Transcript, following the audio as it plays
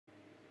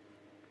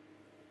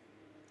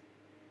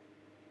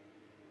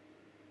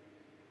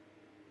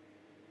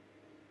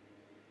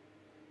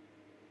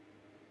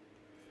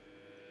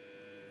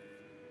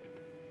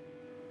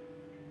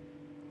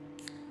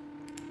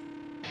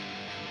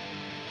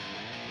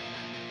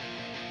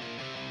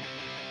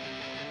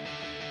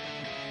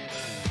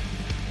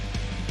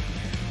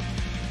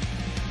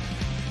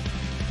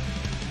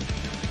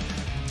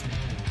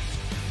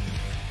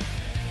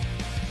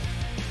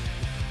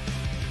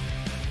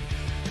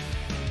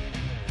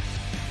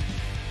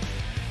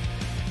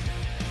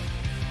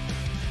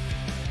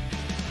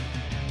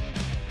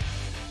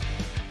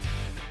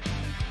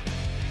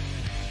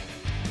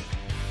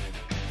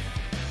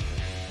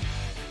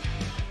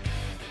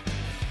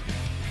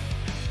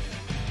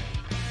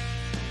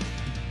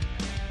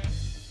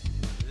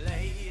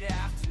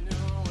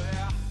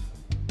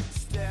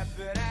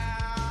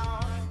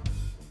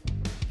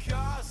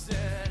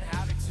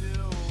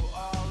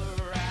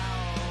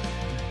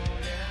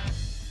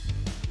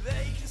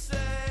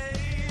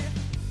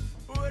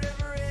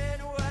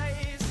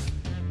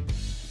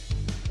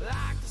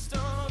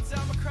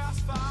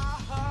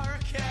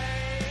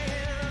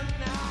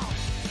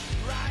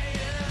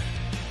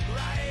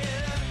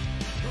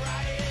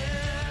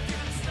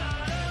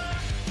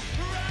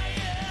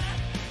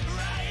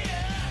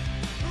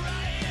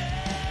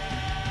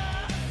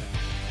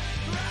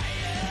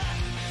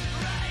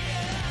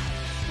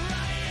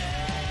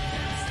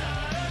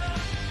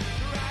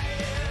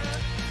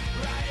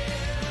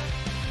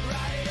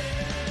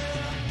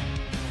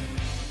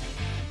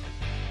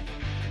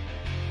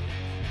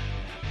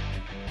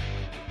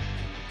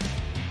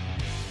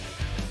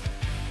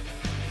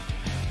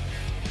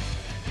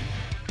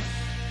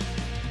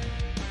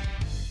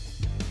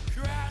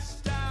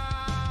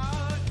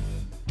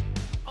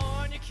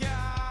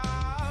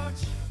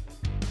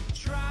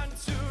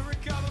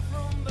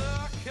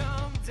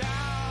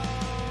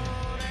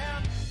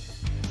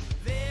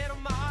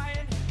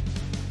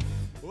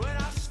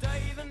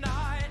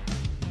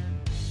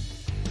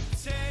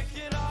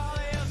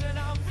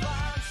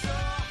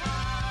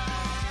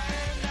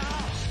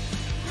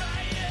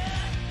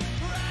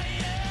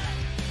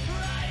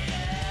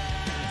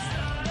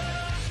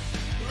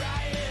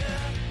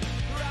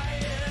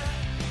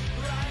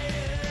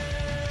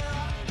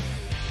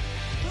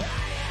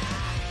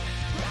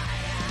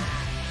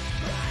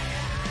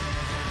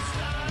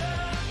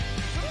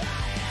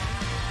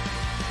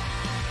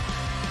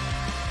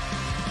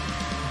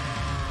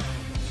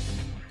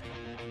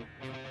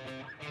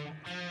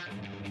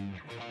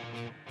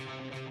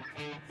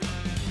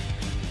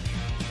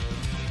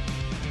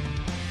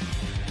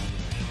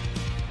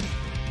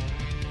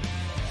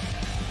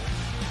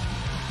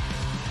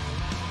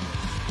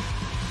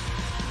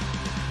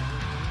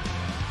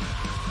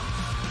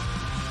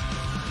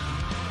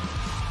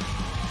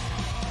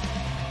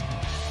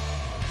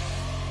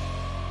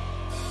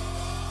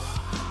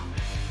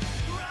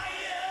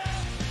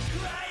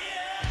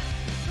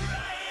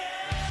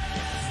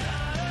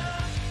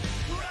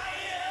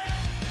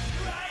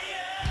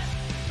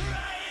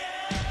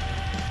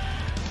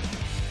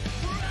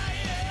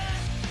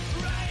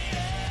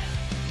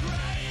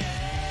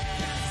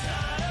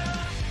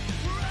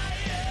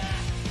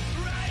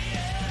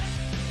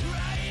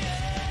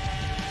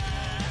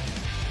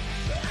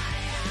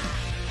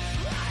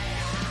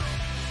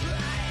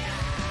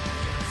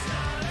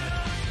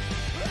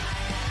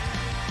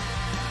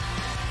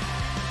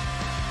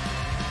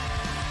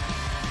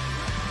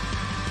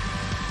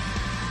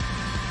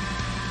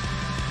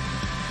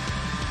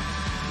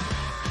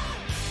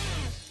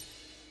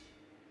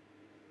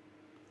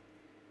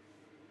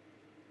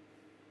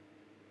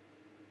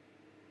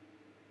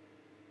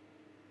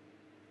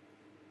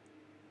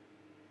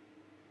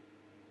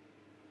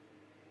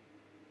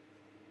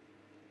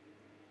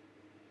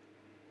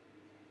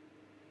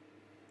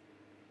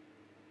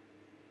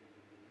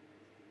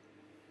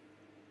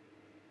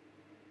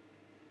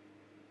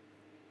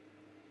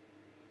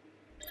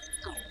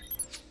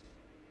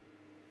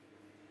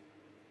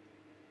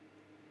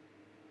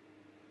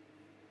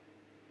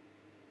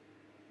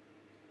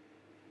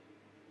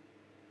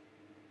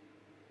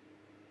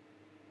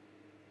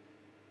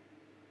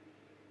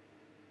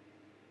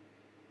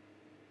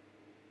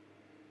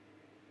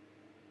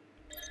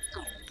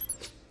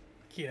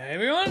G'day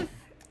everyone,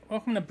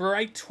 welcome to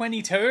Break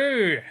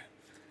 22,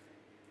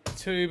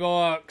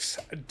 2-box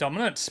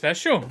dominant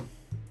special.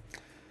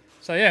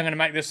 So yeah, I'm going to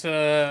make this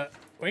a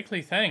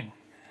weekly thing.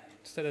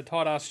 Instead of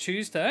Tight Ass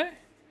Tuesday,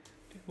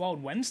 do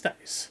Wild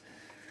Wednesdays.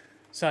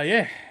 So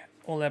yeah,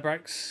 all our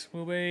breaks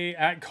will be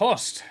at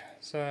cost.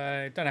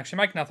 So don't actually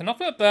make nothing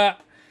off it,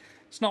 but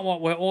it's not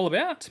what we're all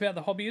about, it's about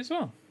the hobby as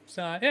well.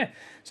 So yeah,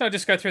 so I'll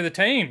just go through the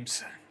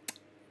teams.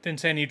 Didn't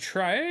see any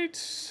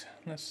trades,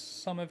 unless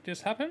some have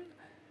just happened.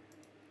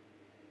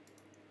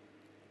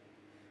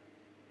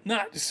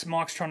 No, just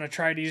Mike's trying to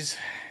trade his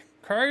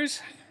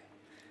Crows.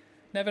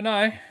 Never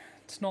know.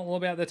 It's not all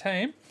about the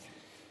team.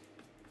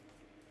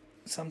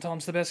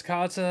 Sometimes the best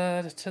cards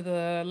are to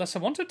the lesser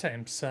wanted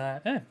teams. So,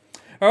 yeah.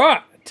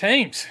 Alright,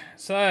 teams.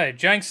 So,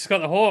 Jenks has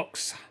got the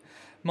Hawks.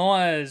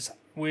 Myers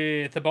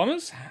with the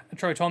Bombers.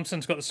 Troy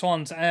Thompson's got the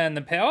Swans and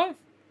the Power.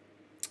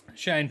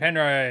 Shane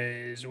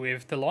Penrose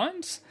with the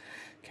Lions.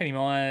 Kenny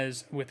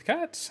Myers with the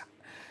Cats.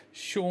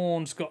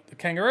 Sean's got the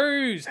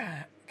Kangaroos.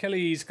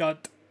 Kelly's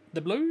got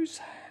the Blues.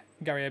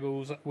 Gary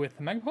Abels with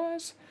the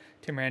Magpies.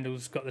 Tim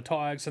Randall's got the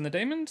Tigers and the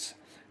Demons.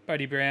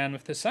 Bodie Brown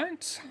with the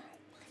Saints.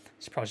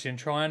 Surprised you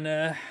didn't try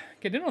and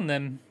get in on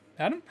them,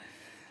 Adam.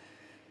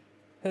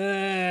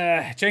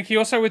 Jenky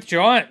also with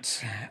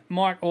Giants.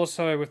 Mike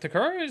also with the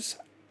Crows.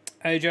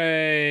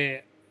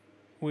 AJ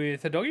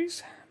with the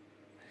Doggies.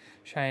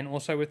 Shane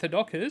also with the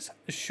Dockers.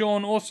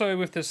 Sean also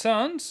with the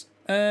Suns.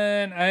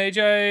 And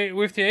AJ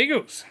with the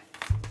Eagles.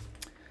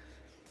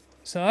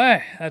 So,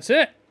 that's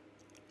it.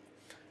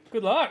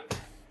 Good luck.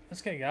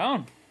 Let's get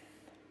going.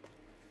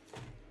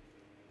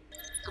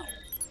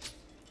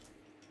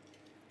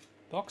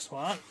 Box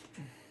one.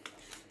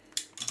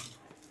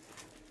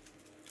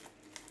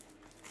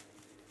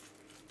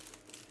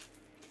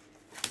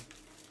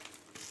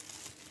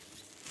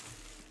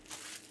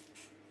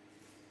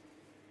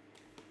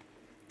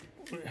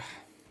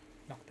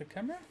 Knock the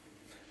camera.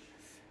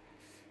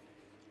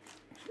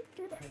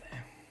 Do it over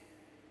there.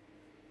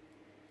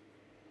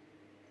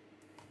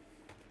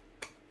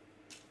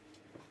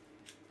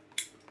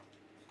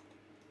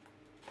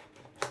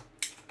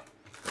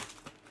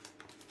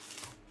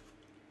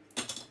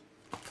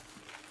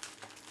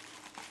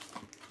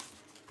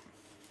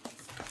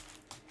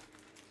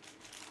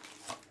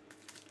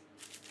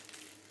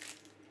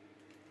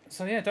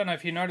 So yeah, don't know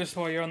if you noticed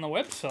while you're on the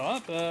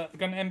website, but I've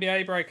got an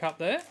NBA break up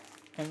there,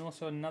 and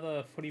also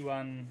another footy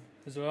one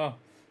as well.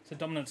 It's a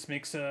dominance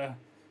mixer.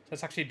 So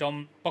it's actually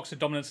box of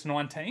dominance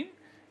 19,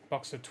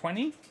 box of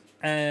 20,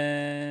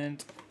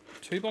 and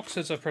 2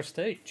 boxes of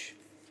prestige.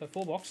 So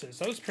 4 boxes.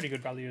 So that was pretty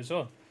good value as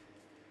well.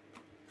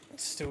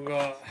 It's still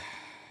got,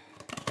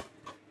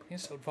 I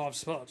guess, still 5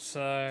 spots.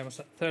 So what's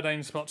that?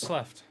 13 spots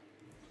left.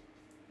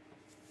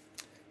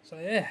 So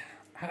yeah,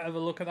 have a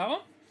look at that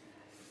one.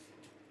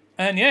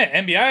 And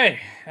yeah, NBA,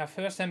 our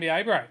first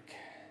NBA break.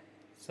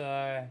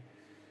 So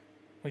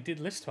we did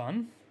list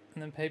one,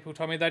 and then people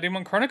told me they didn't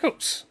want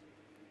Chronicles.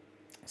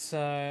 So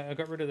I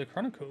got rid of the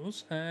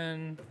Chronicles,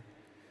 and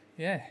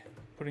yeah,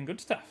 put in good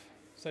stuff.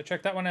 So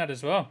check that one out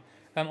as well.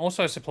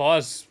 Also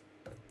supplies,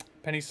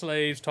 penny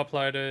sleeves, top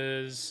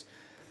loaders,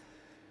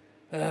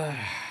 the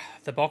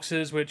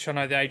boxes, which I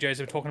know the AJs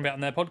were talking about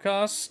in their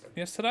podcast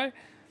yesterday.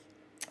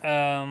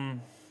 What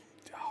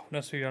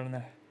else we got in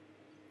there?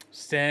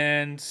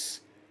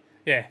 Stands.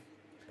 Yeah,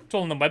 it's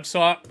all on the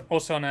website,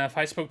 also on our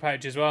Facebook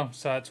page as well,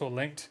 so it's all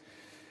linked.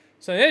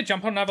 So yeah,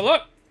 jump on and have a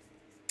look.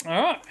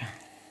 Alright,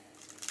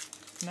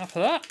 enough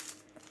of that.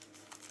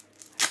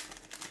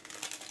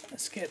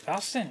 Let's get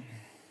busting.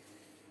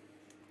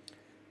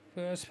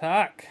 First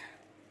pack.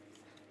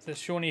 It's the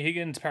Shawnee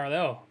Higgins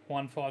Parallel,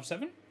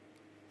 157.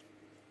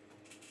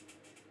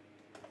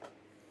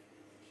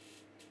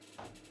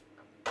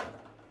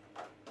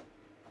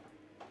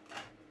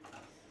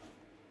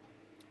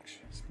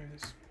 Actually, let's move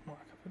this mic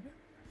up a bit.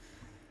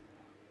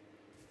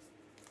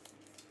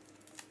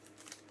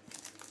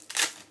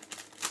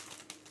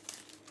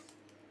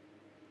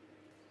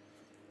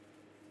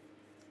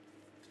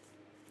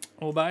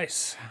 All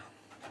base.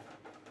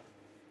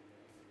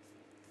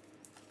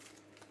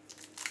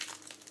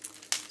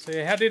 So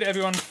yeah, how did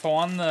everyone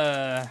find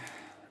the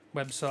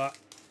website?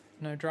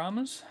 No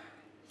dramas?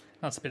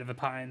 That's a bit of a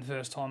pain the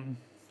first time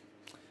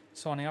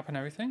signing up and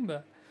everything,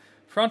 but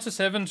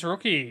Francis Evans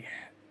rookie,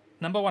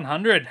 number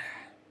 100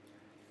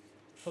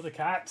 for the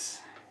Cats.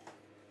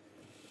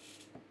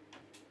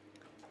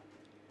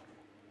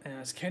 And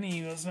it's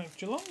Kenny, wasn't it,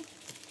 Geelong?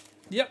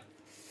 Yep.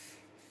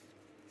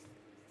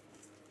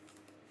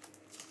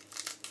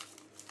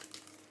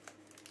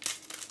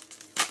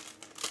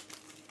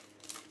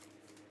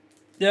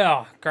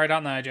 Yeah, great,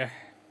 aren't they, AJ?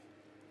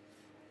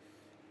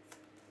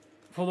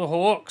 For the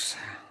Hawks,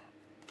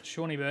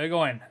 Shawnee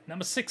Burgoyne,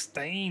 number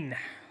 16.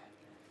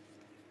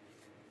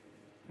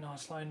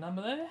 Nice low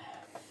number there.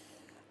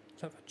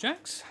 So for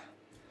Jacks.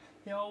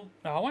 Yeah,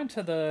 I went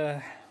to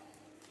the,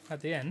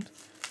 at the end.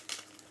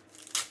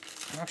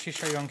 I'll actually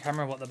show you on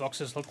camera what the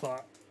boxes look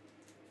like.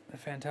 They're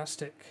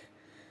fantastic.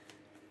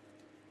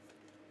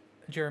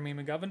 Jeremy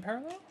McGovern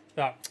parallel.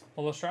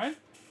 All Australian.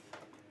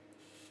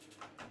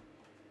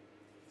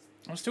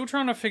 I'm still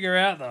trying to figure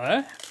out,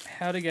 though,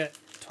 how to get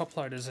top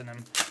loaders in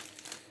them.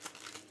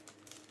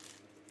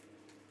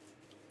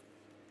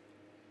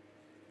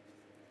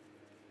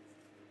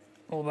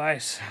 All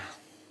base.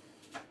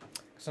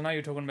 Because I know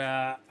you're talking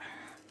about...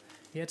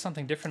 You had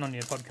something different on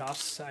your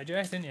podcast,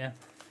 AJ, didn't you?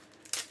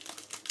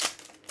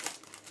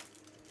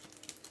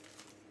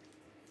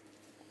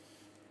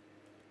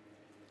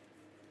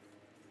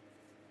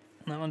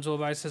 That one's all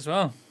base as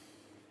well.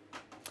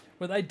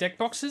 Were they deck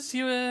boxes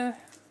you were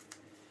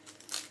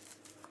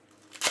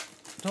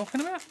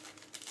talking about?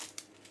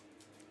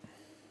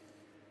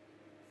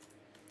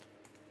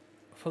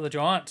 For the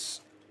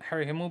Giants,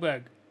 Harry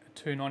Himmelberg,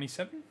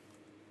 297.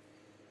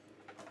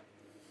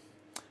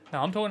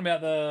 No, I'm talking about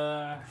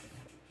the...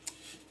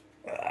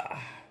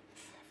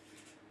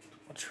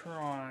 I'll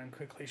try and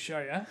quickly show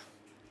you.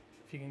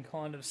 If you can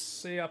kind of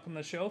see up on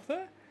the shelf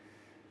there.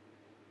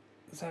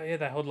 So yeah,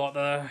 they hold like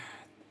the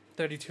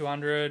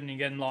 3200 and you're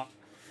getting like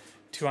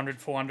 200,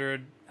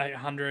 400,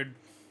 800,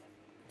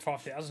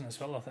 5,000 as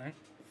well, I think.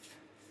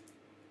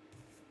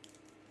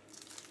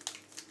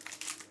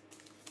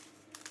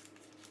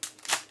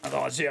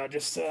 Otherwise, yeah, I'll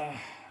just, if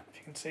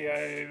you can see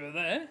over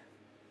there,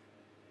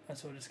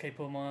 that's where I just keep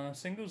all my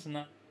singles and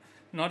that.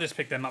 And I just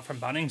pick them up from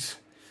Bunnings.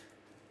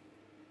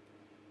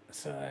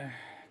 So,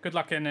 good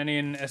luck getting any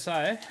in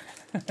SA.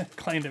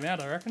 Cleaned them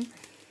out, I reckon.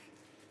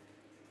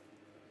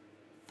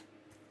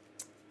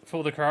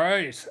 For the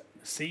Crows,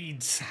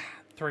 Seeds,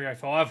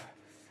 305.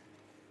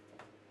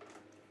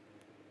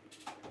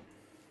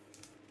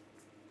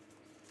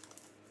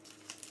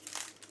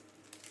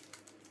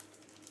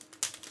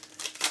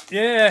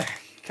 Yeah,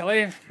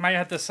 Kelly may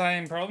have the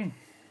same problem.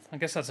 I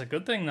guess that's a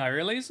good thing though,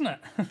 really, isn't it?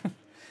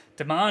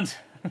 Demand.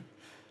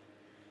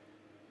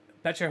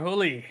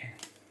 Batchahuli.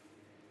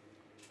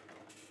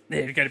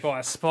 Yeah, to go to buy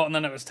a spot and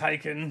then it was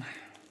taken.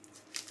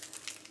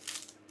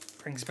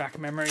 Brings back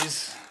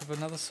memories of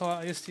another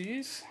site I used to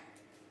use.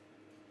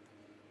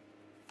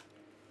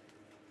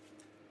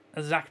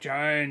 Zach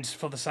Jones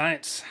for the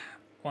Saints,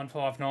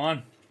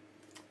 159.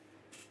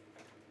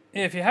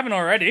 Yeah, if you haven't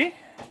already,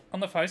 on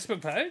the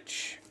Facebook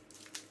page,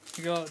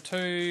 you got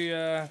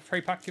 2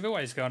 free pack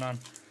giveaways going on.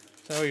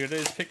 So all you do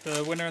is pick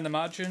the winner and the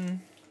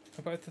margin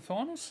for both the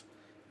finals.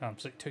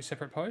 So 2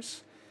 separate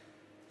posts.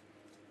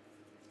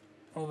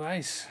 All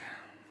base.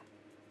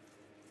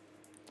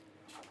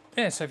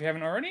 Yeah, so if you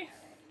haven't already,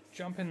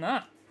 jump in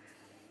that.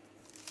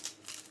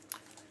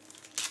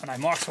 I know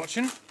Mike's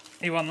watching.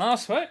 He won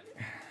last week.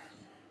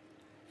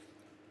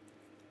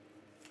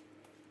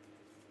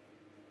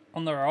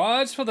 On the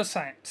rides for the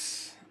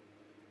Saints,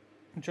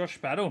 Josh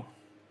Battle,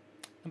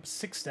 number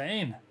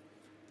 16.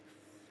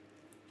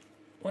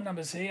 What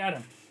number's he,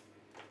 Adam?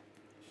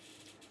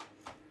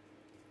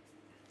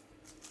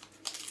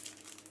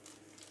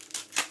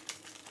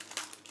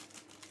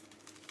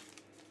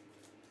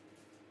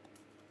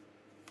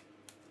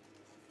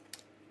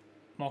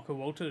 Michael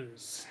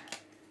Walters.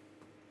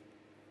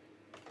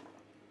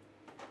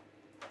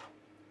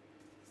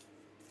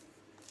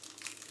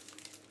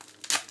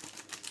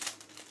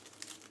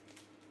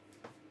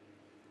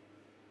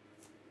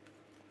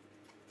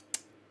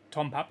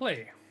 Tom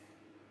Papley,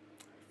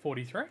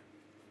 43.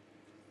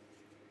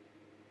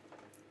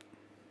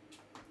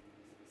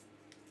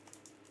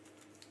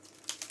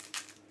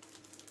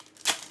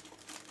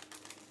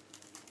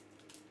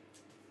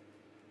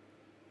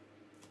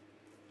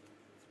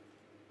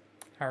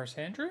 Harris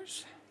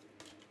Andrews.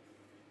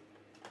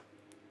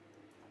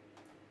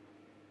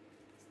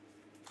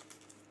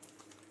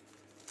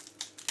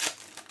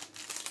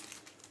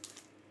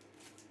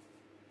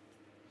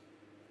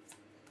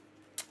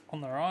 On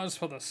the rise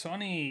for the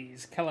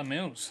Sonnies, Callum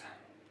Mills,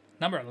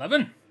 number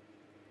 11.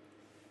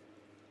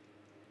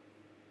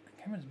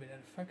 The camera's a bit out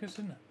of focus,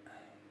 isn't it?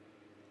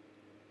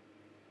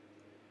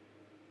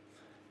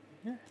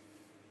 Yeah.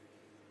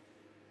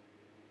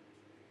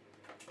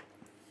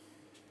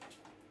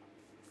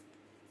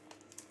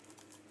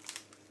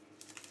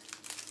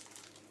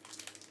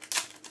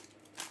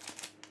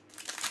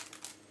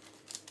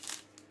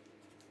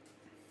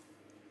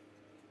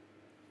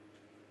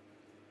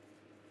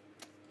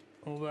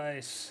 All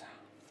base.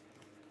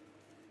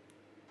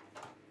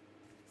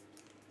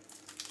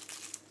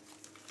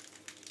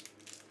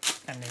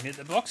 And then hit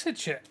the box hit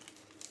shit.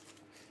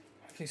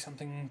 Hopefully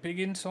something big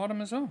inside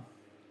him as well.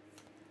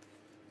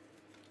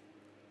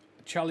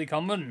 Charlie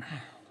Comben,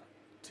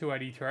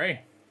 283.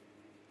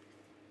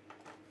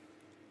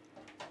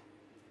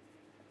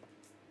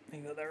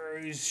 You got there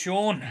is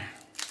Sean.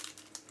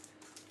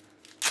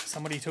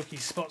 Somebody took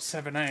his spot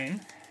 17.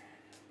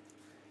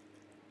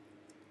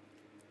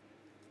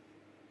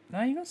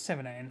 No, you got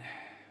 17.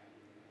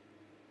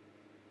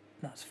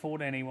 No, it's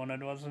 14 he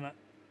wanted, wasn't it?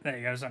 There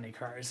you go, it's only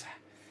Crows.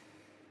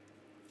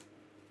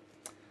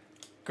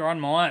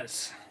 Gron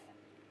Myers,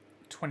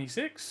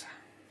 26.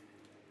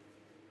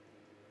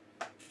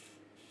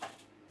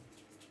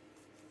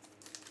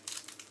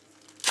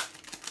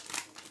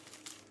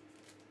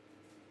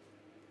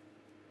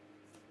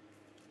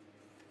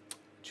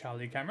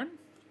 Charlie Cameron.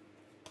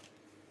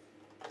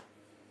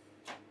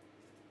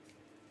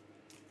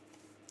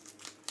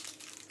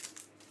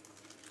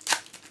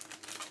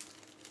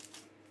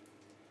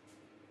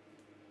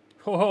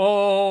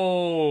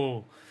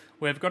 Oh,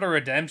 we've got a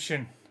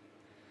redemption.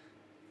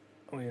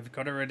 We've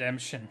got a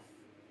redemption.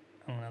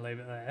 I'm going to leave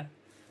it there.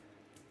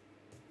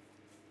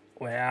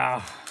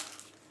 Wow.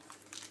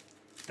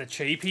 The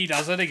cheapie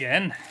does it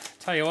again.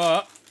 Tell you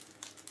what,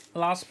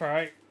 last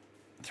break,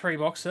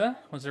 3-boxer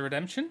was a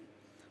redemption.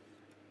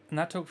 And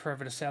that took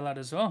forever to sell out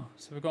as well.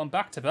 So we've gone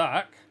back to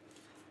back.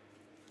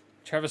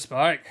 Travis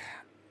Spoke,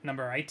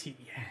 number 80.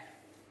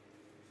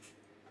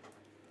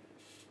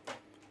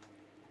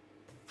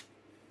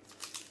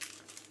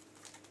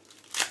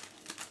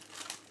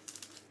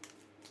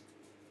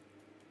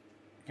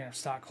 You're going to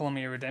start calling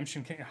me a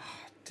redemption king.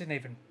 Oh, didn't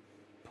even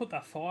put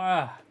that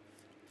fire.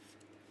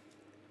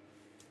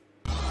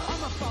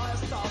 I'm a fire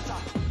starter,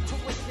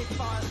 twisted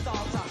fire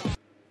starter.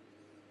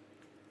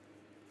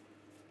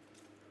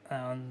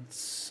 And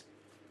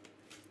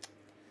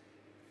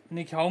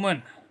Nick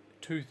Holman,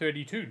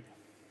 232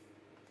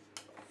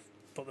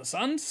 for the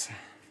Suns.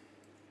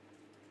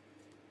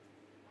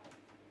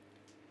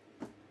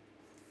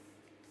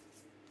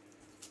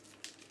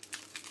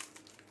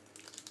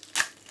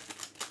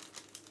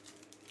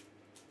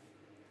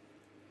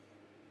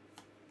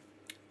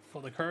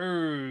 For the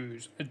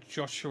Crows,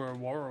 Joshua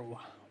Worrell,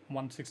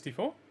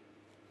 164.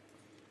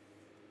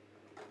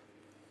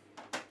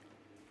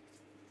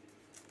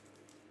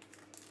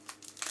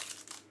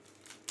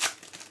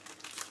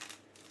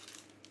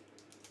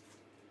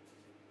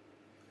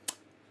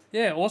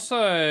 Yeah,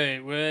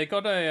 also, we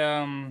got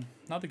a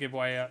another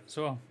giveaway out as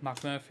well.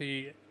 Mark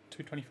Murphy,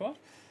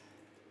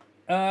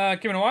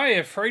 225. Giving away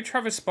a free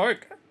Travis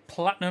Spoke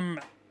Platinum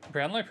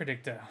Brownlow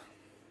Predictor.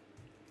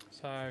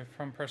 So,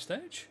 from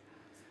Prestige.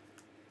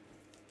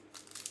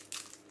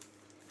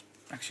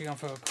 Actually gone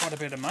for quite a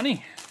bit of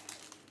money.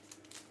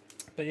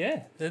 But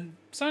yeah,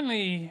 it's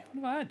only,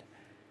 what have I had?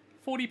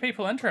 40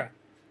 people enter it.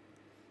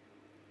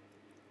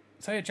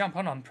 So yeah, jump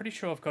on. I'm pretty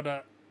sure I've got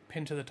a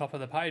pin to the top of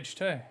the page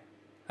too.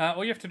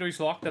 All you have to do is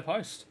like the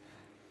post.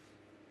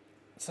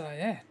 So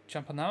yeah,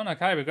 jump on that one.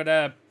 Okay, we've got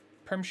a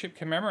Premiership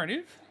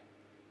commemorative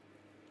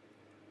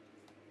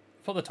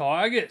for the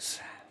Tigers.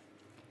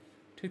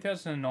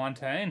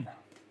 2019.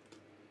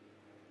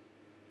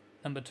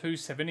 Number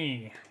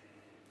 270.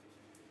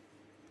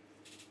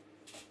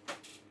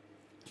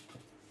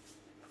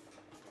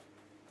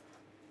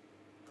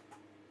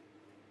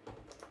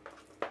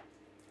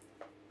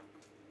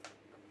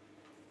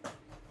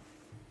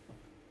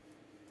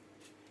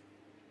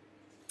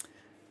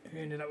 Who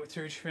ended up with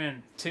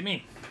Richmond?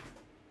 Timmy.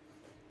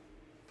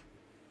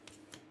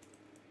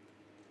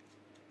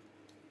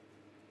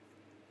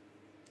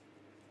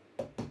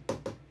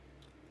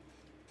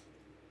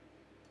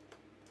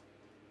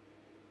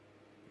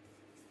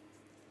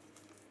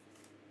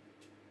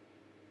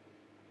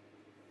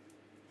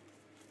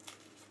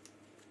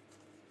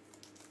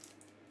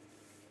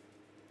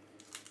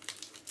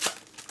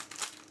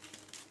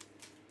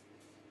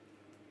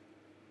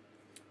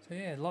 So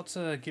yeah, lots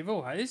of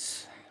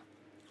giveaways.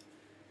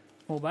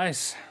 All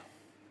base.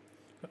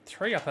 Got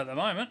 3 up at the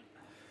moment.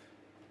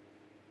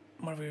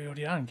 What have we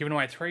already done? Given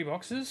away 3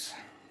 boxes.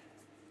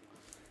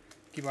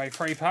 Give away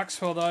free packs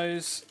for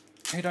those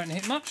who don't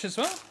hit much as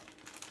well.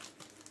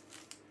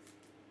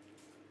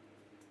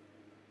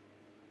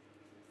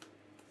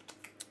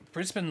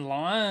 Brisbane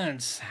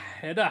Lions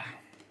header.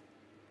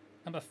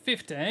 Number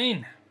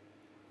 15.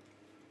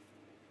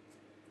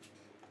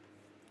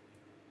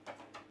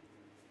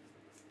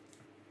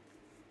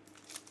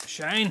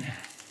 Shane.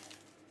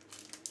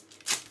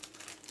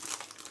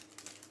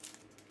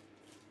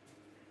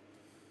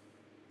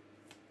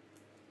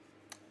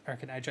 I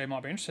reckon AJ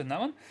might be interested in that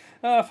one.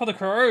 For the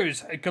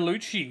Crows,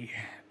 Galucci,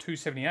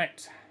 278. I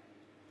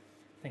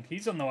think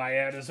he's on the way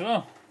out as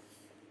well.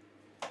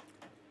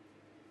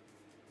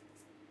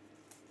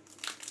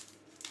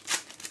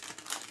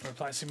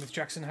 Replace him with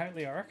Jackson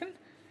Haley, I reckon.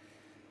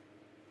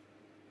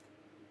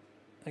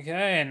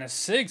 Okay, and the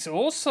 6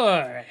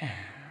 also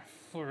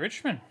for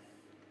Richmond.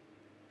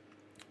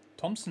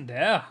 Thompson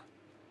Dow.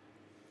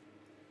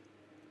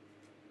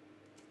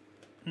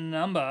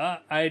 Number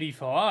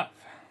 85.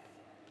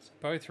 So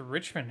both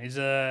Richmond. Is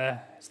the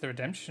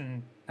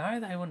redemption? No,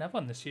 they won't have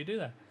one this year, do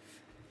they?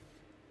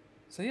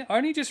 So yeah, I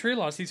only just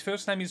realised his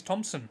first name is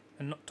Thompson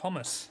and not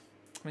Thomas.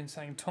 I've been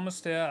saying Thomas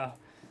Dow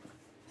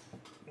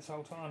this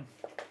whole time.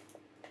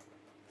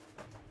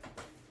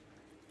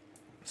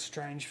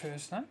 Strange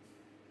first name.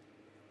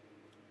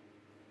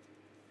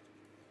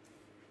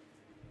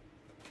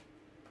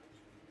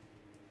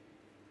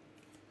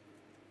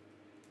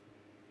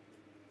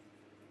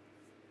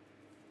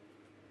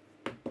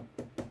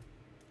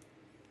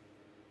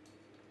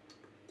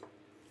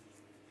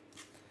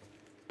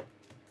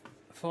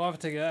 Five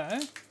to go,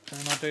 and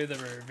then I'll do the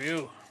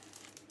review.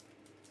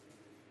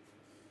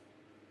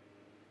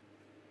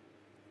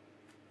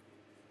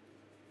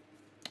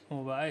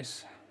 All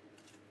base.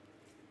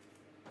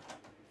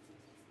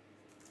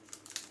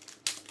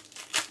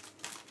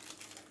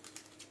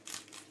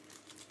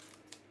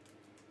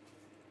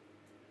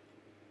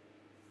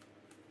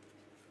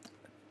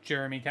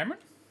 Jeremy Cameron.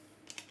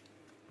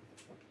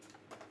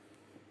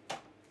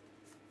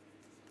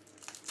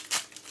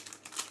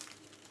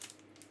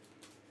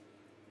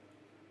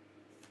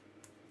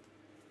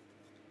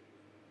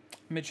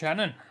 Mitch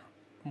Shannon,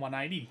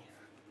 180.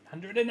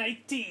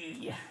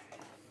 180.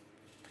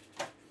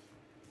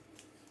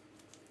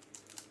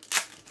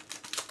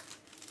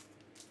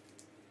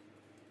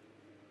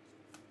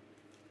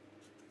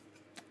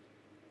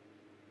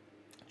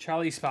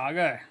 Charlie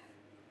Spargo,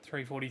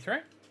 343.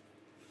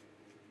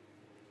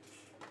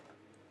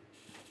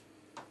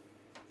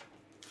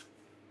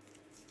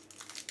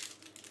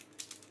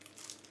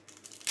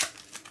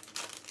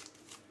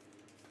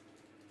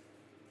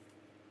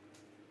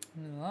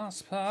 And the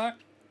last pack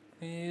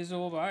is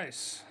all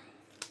base.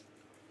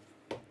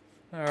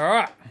 All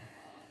right.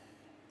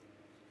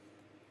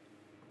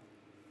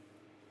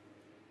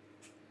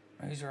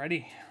 Who's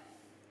ready?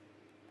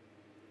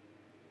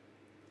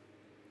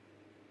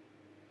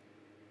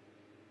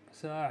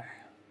 So,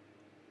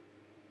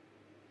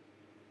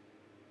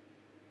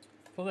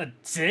 for the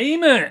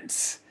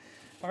Demons,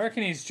 I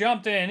reckon he's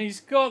jumped in.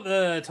 He's got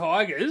the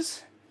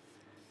Tigers,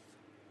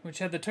 which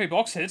had the 2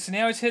 box hits, and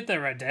now he's hit the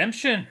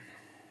Redemption.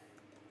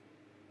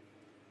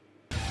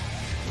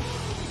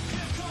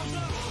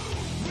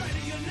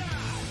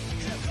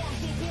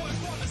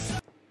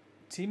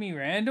 Timmy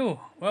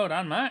Randall, well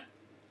done, mate.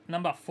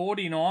 Number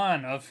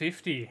 49 of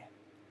 50.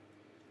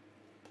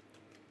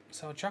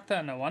 So I'll chuck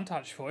that in a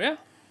 1-touch for you.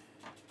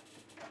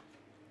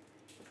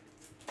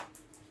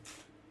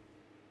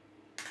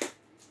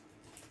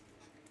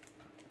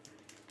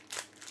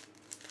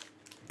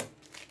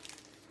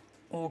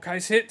 All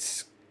case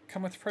hits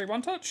come with free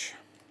 1-touch.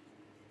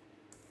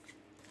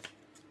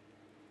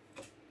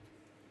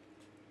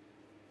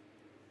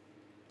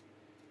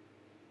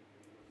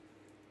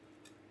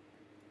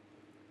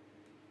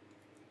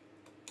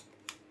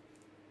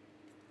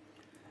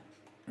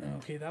 I'll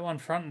keep that one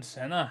front and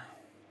center.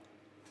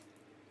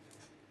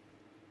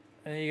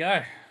 There you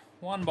go.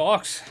 1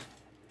 box,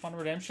 1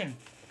 redemption.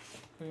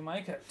 Can we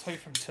make it 2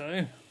 from 2?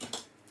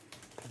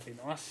 That'd be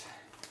nice.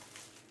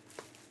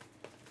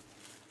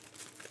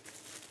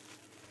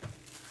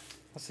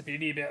 That's the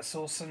beauty about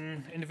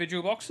sourcing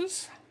individual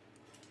boxes.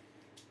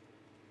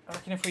 I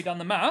reckon if we done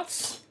the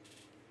maths,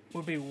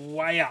 we'd be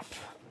way up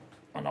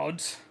on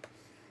odds.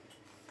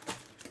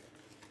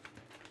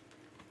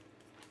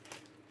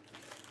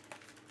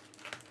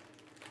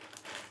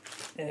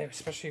 Yeah,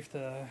 especially if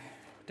the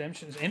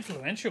redemption's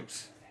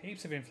influentials.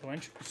 Heaps of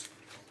influentials.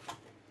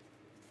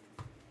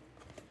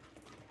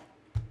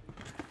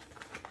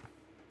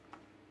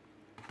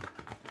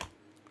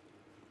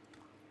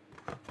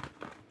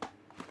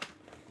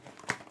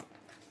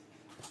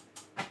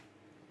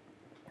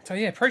 So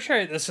yeah,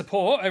 appreciate the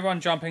support, everyone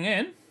jumping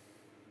in.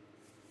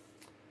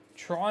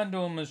 Try and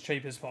do them as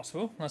cheap as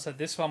possible. Like I said,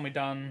 this one we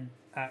done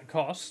at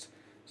cost.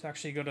 It's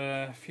actually got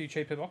a few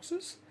cheaper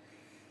boxes.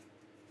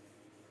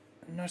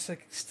 No, it's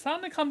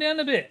starting to come down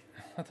a bit.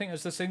 I think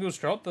as the singles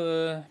drop,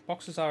 the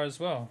boxes are as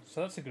well.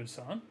 So that's a good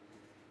sign.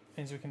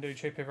 Means we can do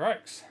cheaper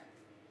breaks.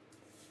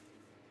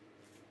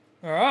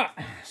 Alright,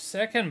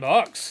 second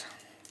box.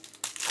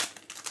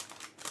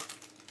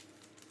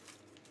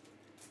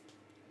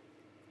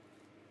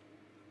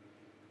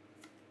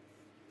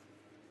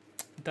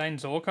 Dane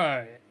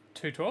Zorko,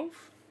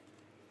 212.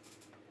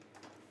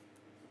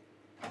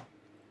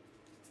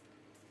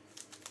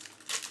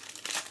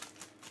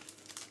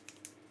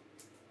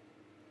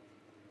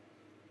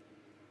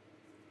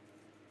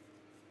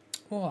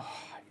 Oh,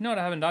 you know what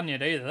I haven't done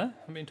yet either?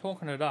 I've been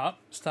talking it up,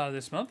 start of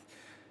this month.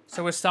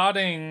 So we're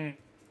starting,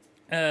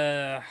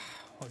 what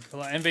do you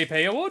call it,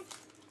 MVP award.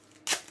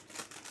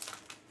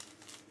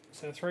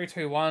 So 3,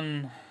 2,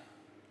 1.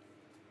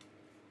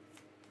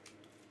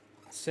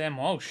 Sam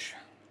Walsh,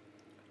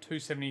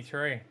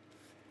 273.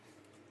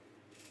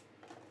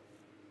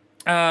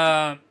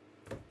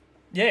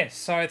 Yeah,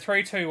 so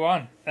 3, 2,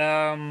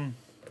 1.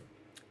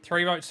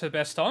 3 votes for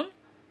best on.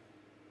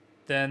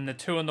 Then the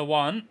 2 and the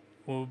 1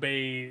 will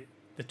be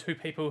the 2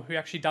 people who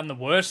actually done the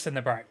worst in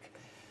the break.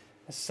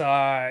 So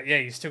yeah,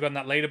 you still got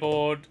that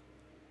leaderboard,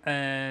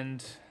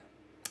 and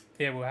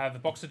yeah, we'll have the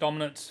Boxer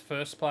Dominance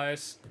first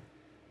place,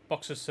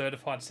 Boxer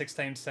Certified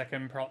 16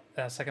 second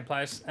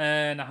place,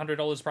 and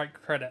 $100 break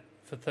credit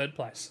for third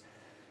place.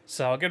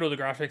 So I'll get all the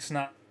graphics and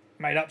that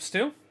made up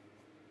still.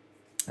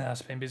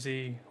 I've been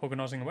busy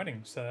organising a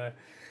wedding, so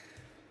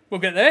we'll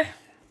get there.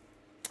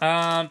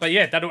 But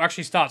yeah, that'll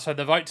actually start. So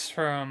the votes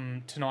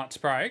from tonight's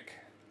break,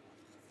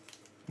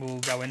 we'll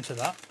go into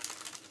that.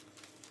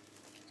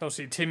 So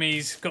obviously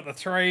Timmy's got the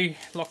 3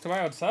 locked away,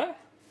 I'd say.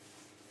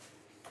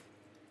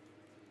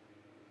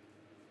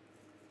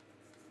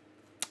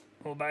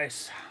 All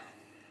base.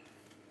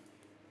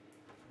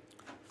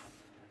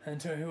 And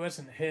to who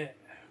hasn't hit?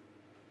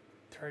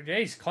 3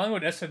 Gs.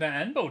 Collingwood, Essendon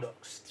and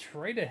Bulldogs.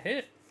 3 to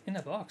hit in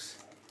the box.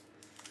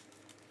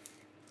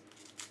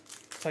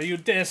 So you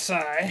dare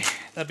say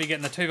they'll be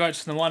getting the 2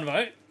 votes and the 1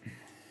 vote.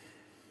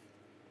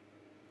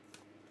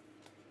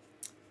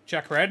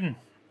 Jack Redden,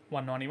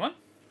 191.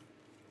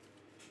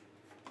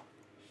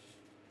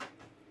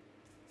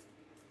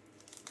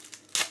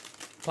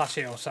 Plus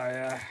you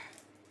also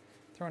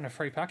throw in a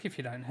free pack if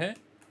you don't hit.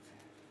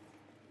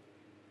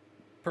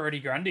 Brody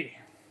Grundy.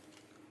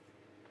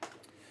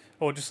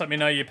 Or just let me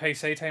know your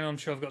PC team. I'm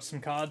sure I've got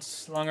some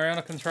cards lying around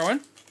I can throw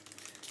in.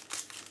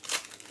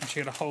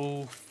 Actually got a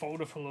whole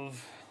folder full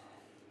of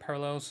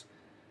parallels.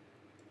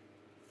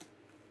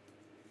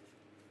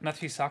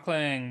 Matthew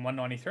Suckling,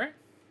 193.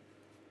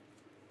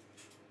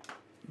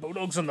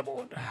 Bulldogs on the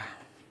board.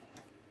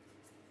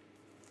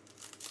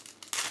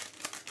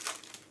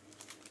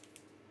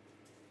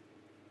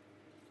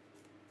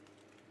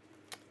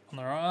 On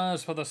the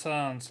rise for the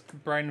Suns,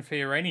 Braden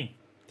Fiorini,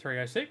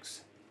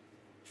 306.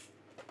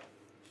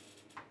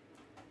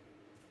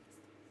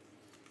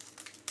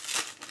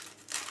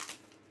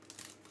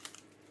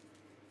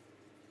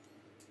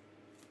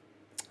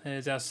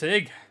 There's our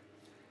Sig,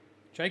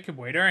 Jacob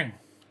Wiedering,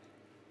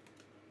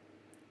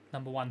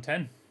 number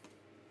 110.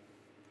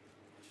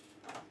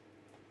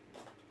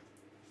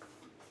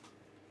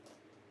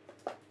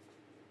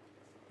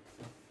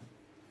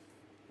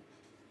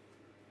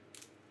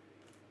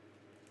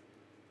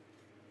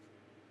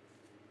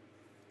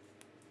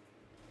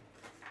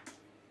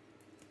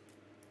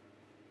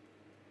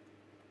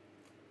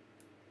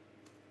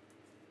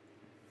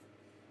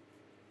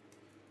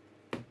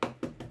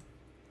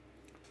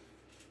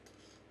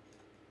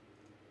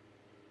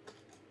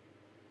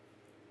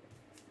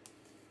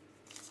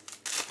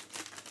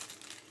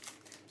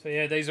 So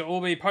yeah, these will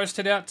all be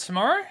posted out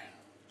tomorrow.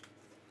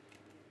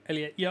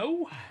 Elliot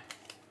Yo.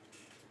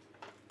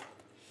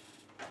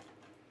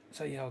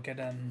 So yeah, I'll get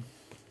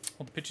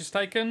all the pictures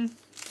taken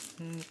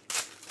and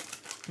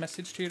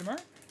message to you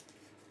tomorrow.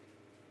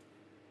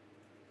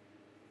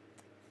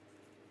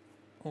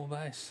 All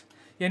base.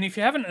 Yeah, and if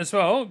you haven't as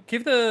well,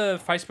 give the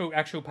Facebook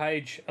actual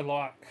page a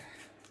like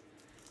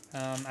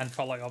and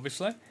follow,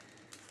 obviously.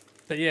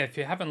 But yeah, if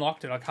you haven't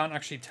liked it, I can't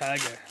actually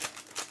tag it.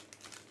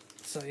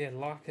 So yeah,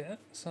 like it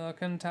so I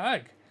can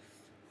tag.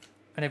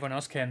 And everyone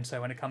else can,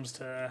 so when it comes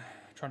to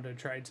trying to do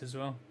trades as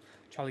well.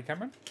 Charlie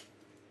Cameron.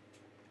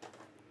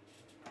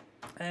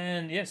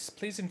 And yes,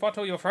 please invite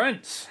all your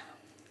friends.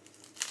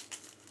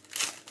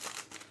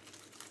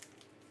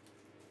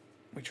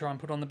 We try and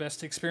put on the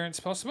best experience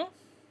possible.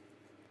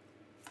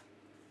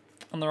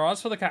 On the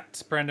rise for the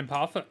Cats, Brandon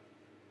Parfitt,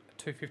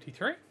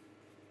 253.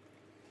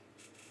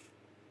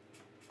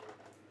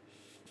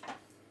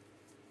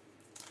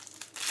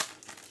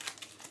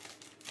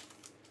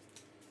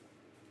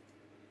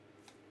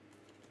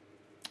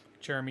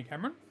 Jeremy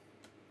Cameron.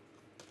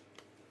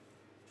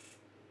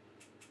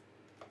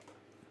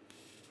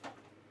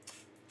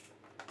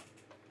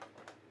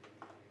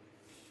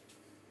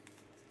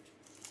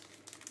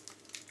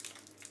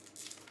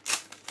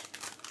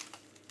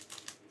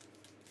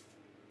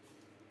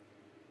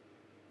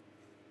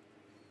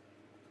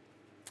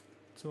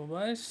 It's all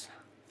base.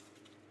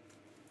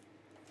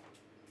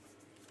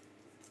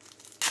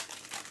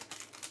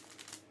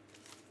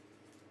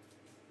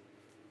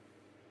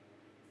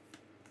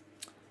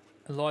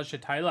 Elijah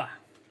Taylor,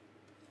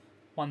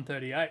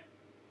 138.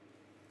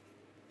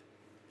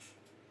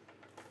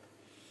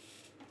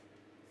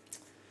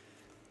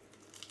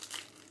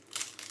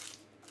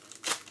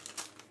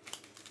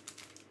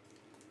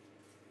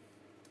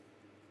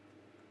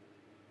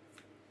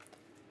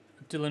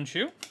 Dylan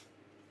Shield,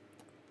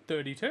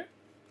 32.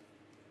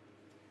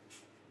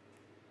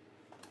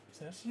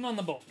 So that's on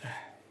the board.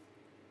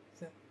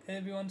 Is that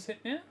everyone's hit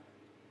now?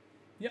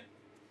 Yep.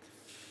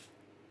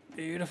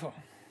 Beautiful.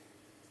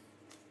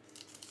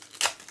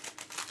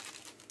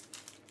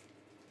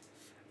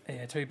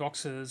 Yeah, 2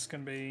 boxes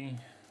going to be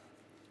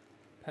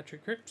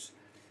Patrick Cripps.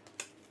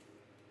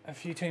 A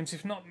few teams,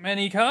 if not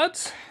many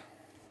cards.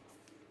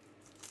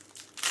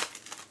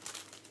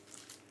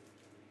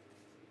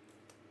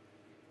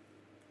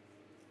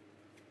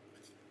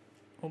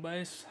 All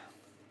base.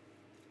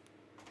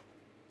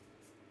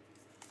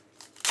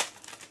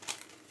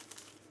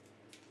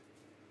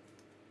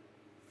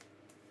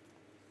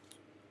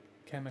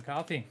 Cam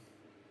McCarthy,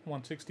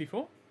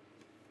 164.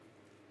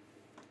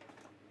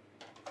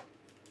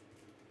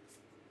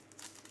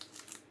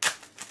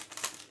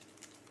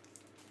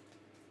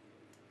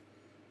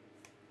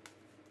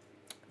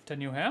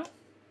 Daniel Howe,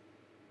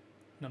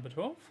 number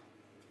 12.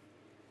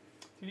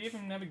 Did he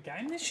even have a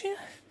game this year?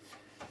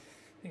 I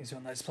think he's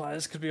one of those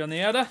players, could be on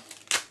the outer.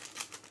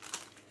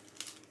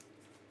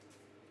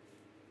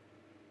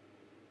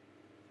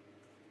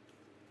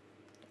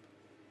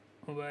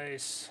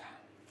 Always.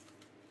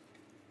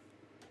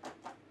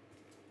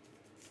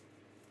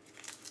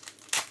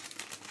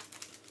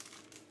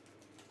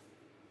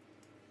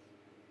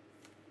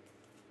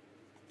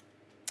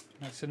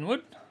 Mason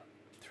Wood,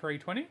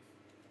 320.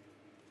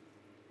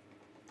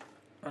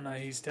 Oh no,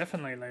 he's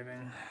definitely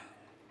leaving.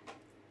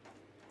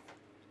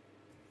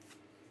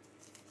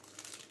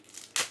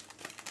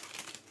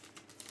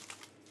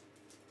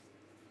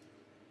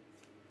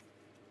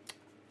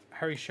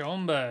 Harry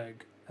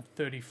Schoenberg at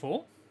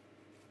 34.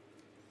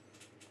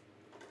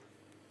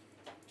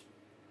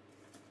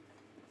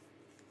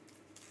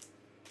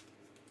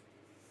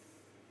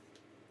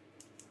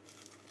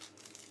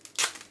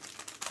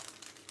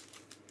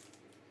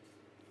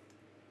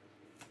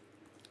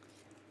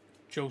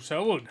 Joel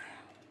Selwood,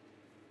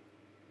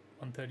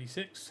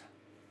 136.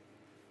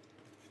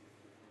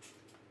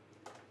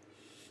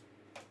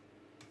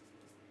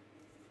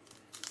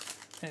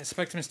 Yeah,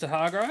 spoke to Mr.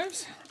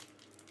 Hargraves.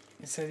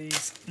 He said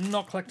he's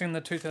not collecting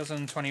the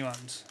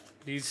 2021s.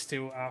 He's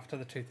still after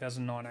the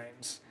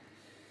 2019s.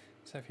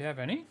 So if you have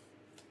any,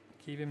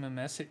 give him a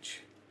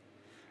message.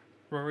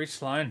 Rory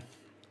Sloane,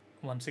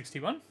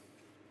 161.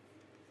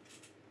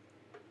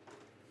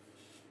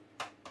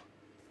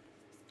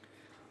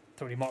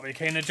 Thought he might be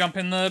keen to jump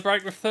in the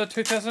break with the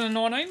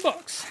 2019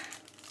 box.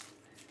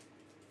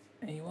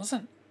 He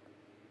wasn't.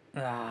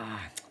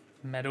 Ah,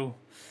 medal.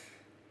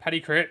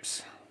 Paddy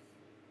Cripps.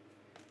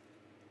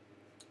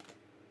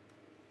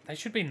 They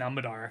should be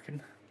numbered, I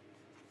reckon.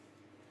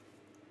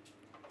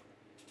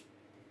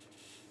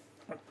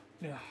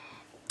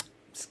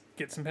 Let's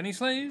get some penny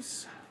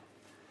sleeves.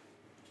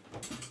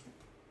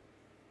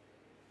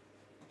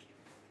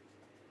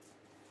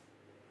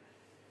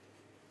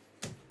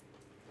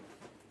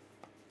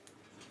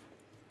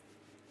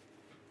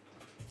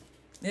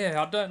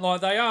 Yeah, I don't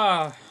like. They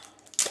are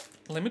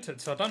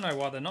limited, so I don't know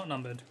why they're not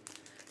numbered.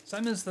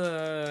 Same as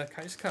the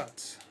case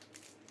cuts.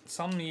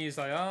 Some years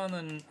they are, and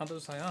then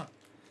others they aren't.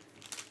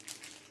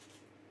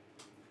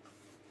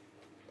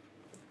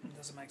 It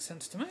doesn't make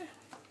sense to me.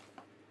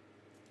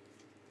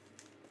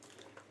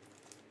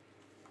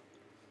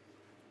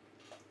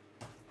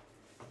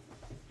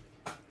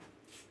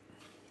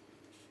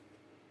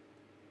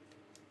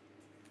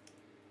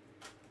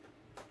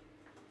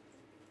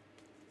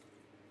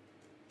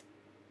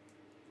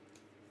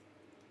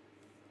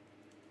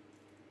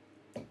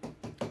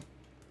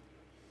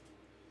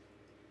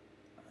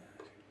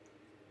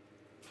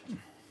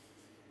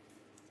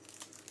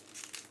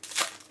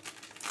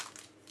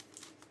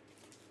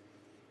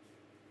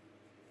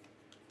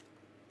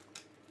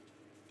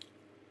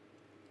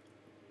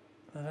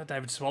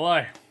 David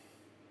Swallow,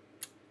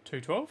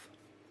 212.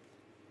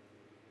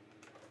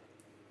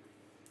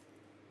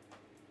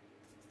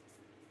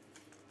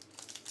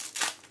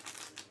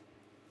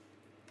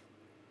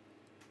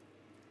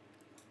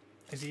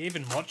 Is he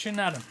even watching,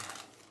 Adam?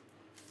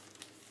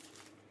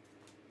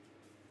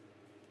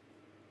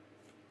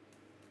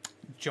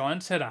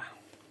 Giants header,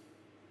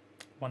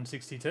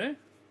 162.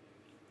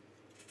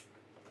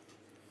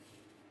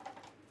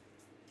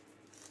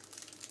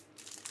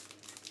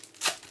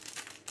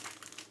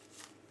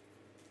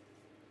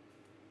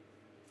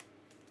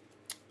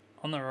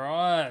 On the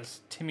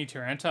rise, Timmy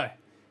Taranto,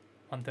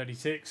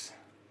 136.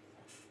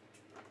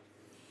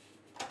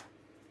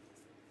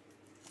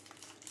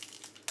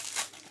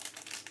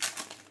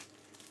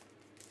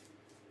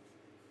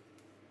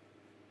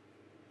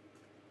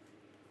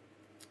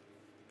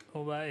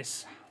 All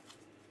base.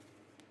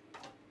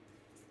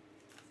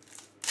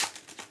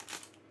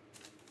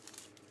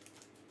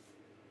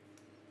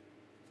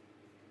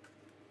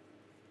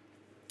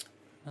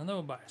 Another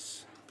all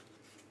base.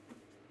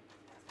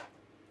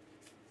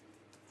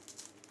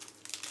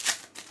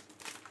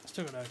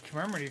 Still got a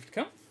commemorative to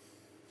come.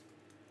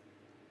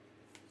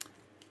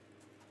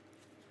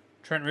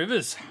 Trent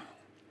Rivers,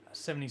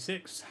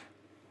 76.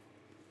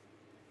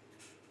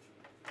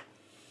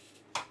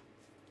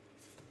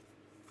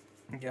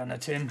 Get on to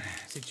Tim.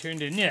 Has he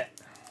tuned in yet?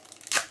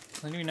 I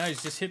think he knows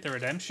he's just hit the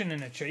redemption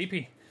in a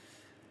cheapie.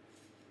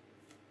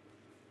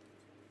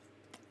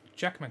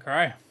 Jack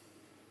McRae.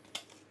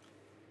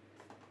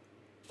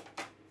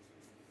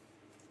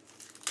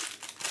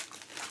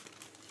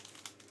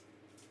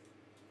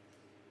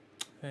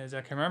 There's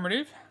our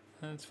commemorative.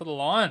 And it's for the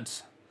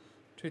Lions.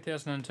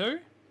 2002.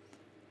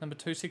 Number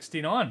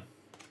 269.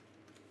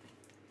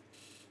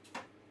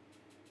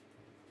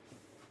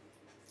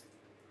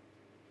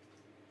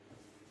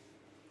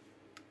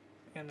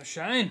 And the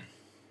Shane.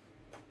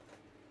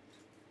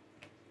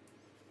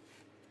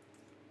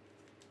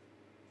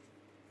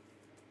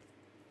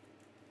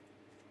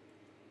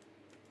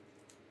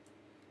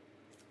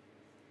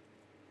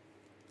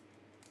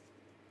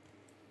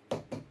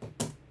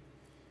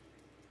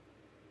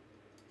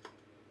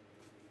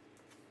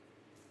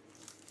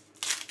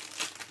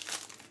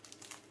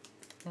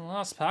 And the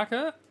last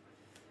packet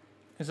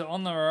is it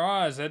on the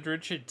rise, Ed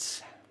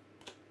Richards.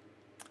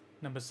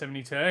 Number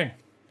 72.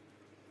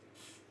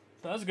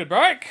 That was a good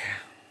break.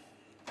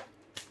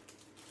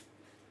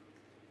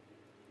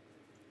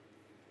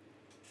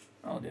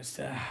 I'll just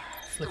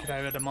flick it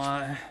over to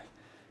my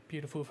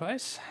beautiful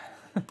face.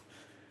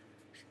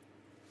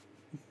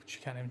 Which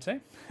you can't even see.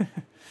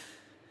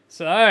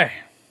 So, I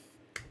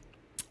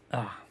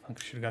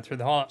should have gone through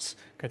the highlights.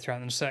 Go through it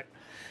in a sec.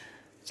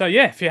 So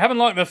yeah, if you haven't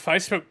liked the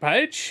Facebook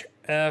page,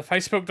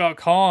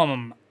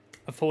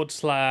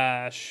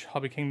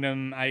 facebook.com/Hobby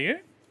Kingdom AU.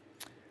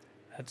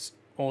 That's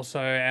also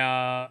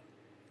our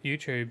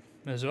YouTube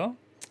as well.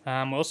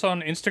 We're also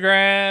on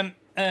Instagram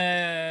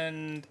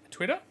and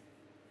Twitter.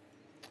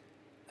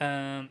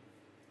 Hang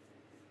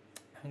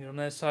on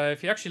there. So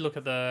if you actually look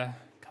at the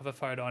cover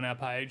photo on our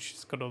page,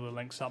 it's got all the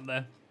links up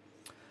there.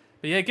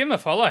 But yeah, give them a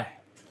follow.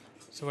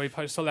 So we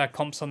post all our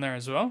comps on there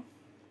as well.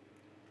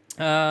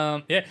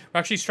 Yeah, we're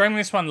actually streaming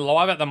this one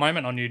live at the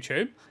moment on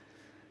YouTube.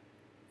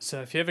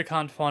 So if you ever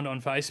can't find it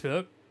on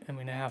Facebook, and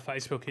we know how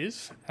Facebook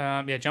is,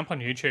 yeah, jump on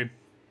YouTube.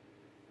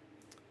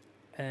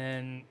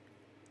 And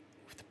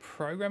with the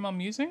program I'm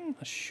using.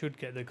 I should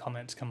get the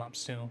comments come up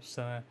still.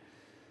 So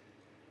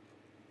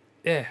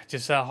yeah,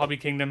 just Hobby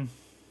Kingdom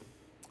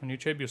on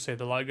YouTube. You'll see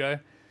the logo.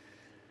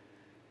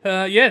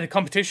 Yeah, the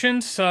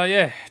competitions. So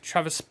yeah,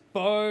 Travis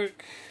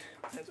spoke.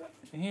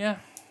 Here.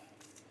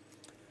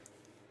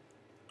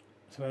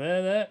 So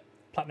there.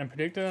 Platinum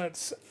Predictor.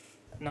 That's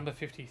number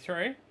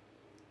 53.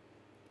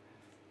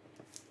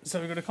 So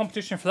we've got a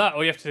competition for that.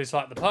 All you have to do is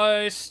like the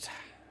post.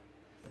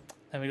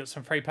 Then we got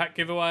some free pack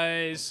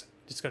giveaways.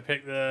 Just got to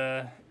pick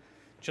the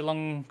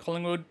Geelong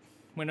Collingwood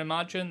winner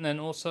margin. Then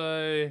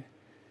also,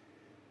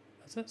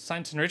 that's it,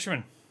 Saints and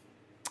Richmond.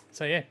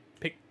 So yeah,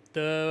 pick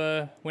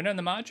the winner in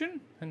the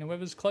margin and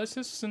whoever's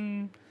closest,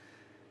 and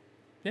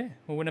yeah,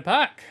 we'll win a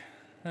pack.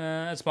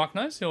 As Mike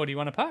knows, or do you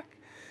want a pack?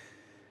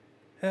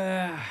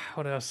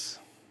 What else?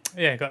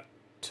 Yeah, got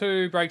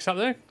 2 breaks up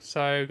there.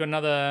 So got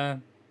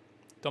another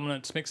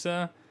Dominance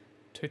Mixer,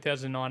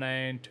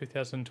 2019,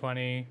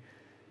 2020,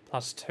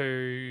 plus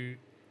 2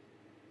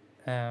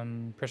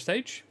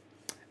 Prestige.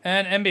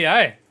 And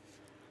NBA,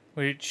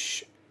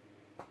 which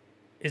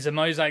is a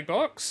mosaic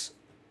box.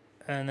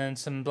 And then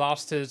some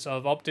blasters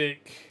of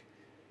Optic,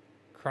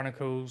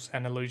 Chronicles,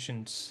 and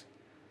Illusions.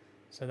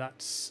 So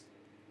that's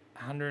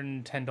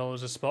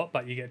 $110 a spot,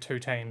 but you get 2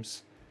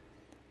 teams.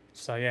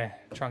 So yeah,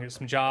 try and get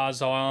some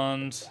jars,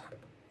 ions,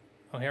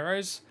 or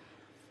heroes.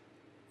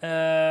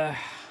 Yeah.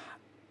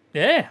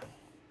 But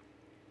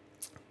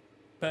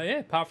yeah,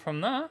 apart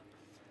from that,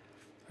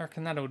 I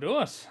reckon that'll do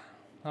us.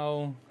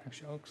 I'll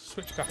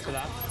switch back to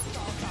that.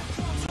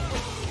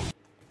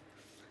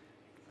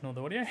 Ignore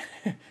the audio.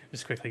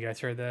 Just quickly go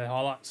through the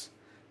highlights.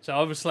 So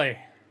obviously,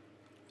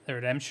 the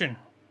Redemption.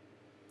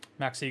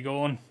 Maxi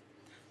Gorn.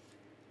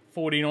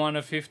 49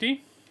 of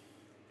 50.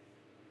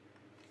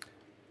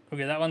 We'll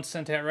get that one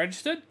sent out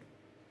registered.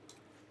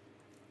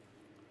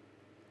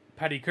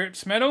 Paddy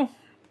Cripps medal.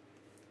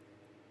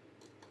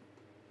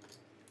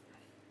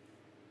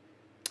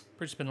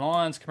 Brisbane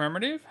Lions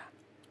commemorative.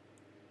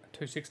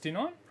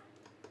 269.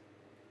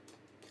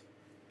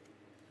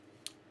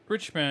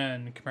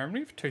 Richmond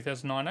commemorative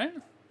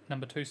 2019.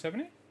 Number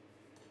 270.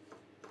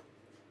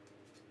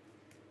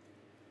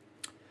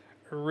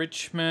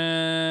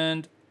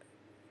 Richmond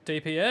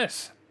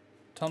DPS.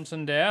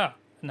 Thompson Dow.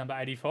 Number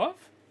 85.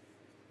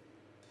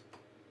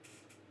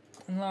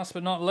 And last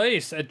but not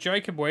least, a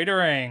Jacob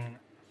Wiedering,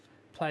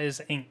 Players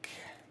Inc.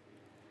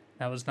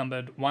 That was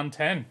numbered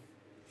 110.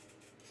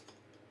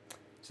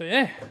 So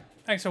yeah,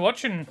 thanks for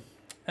watching.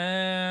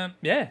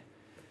 Yeah,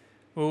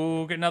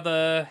 we'll get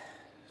another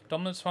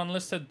Dominance one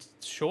listed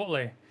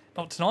shortly.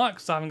 Not tonight,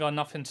 because I haven't got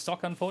enough in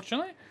stock,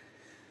 unfortunately.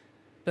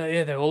 But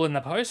yeah, they're all in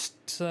the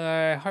post,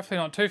 so hopefully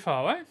not too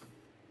far away.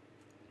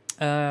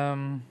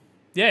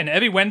 Yeah, and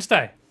every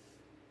Wednesday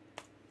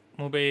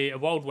will be a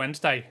Wild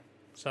Wednesday.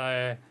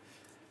 So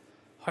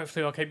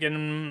hopefully I'll keep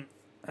getting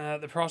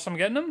the price I'm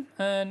getting them.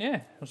 And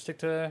yeah, I'll stick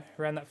to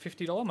around that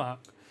 $50 mark.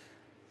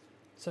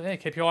 So yeah,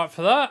 keep your eye out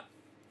for that.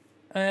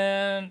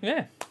 And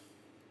yeah.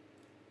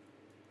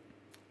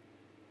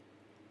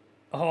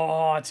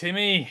 Oh,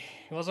 Timmy,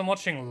 he wasn't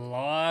watching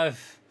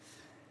live.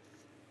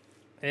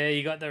 Yeah,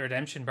 you got the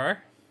Redemption, bro.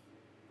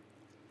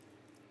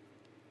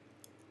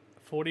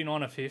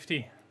 49 of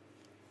 50.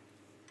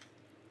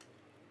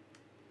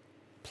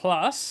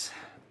 Plus,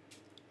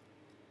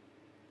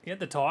 you get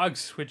the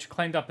Tigers, which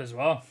cleaned up as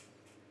well.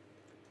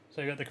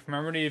 So you got the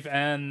commemorative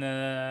and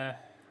the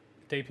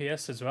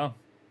DPS as well.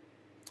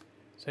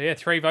 So yeah,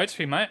 3 votes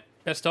for you, mate.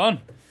 Best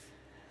on.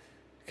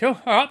 Cool.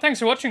 All right, thanks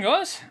for watching,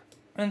 guys.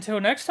 Until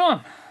next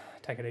time,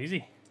 take it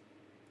easy.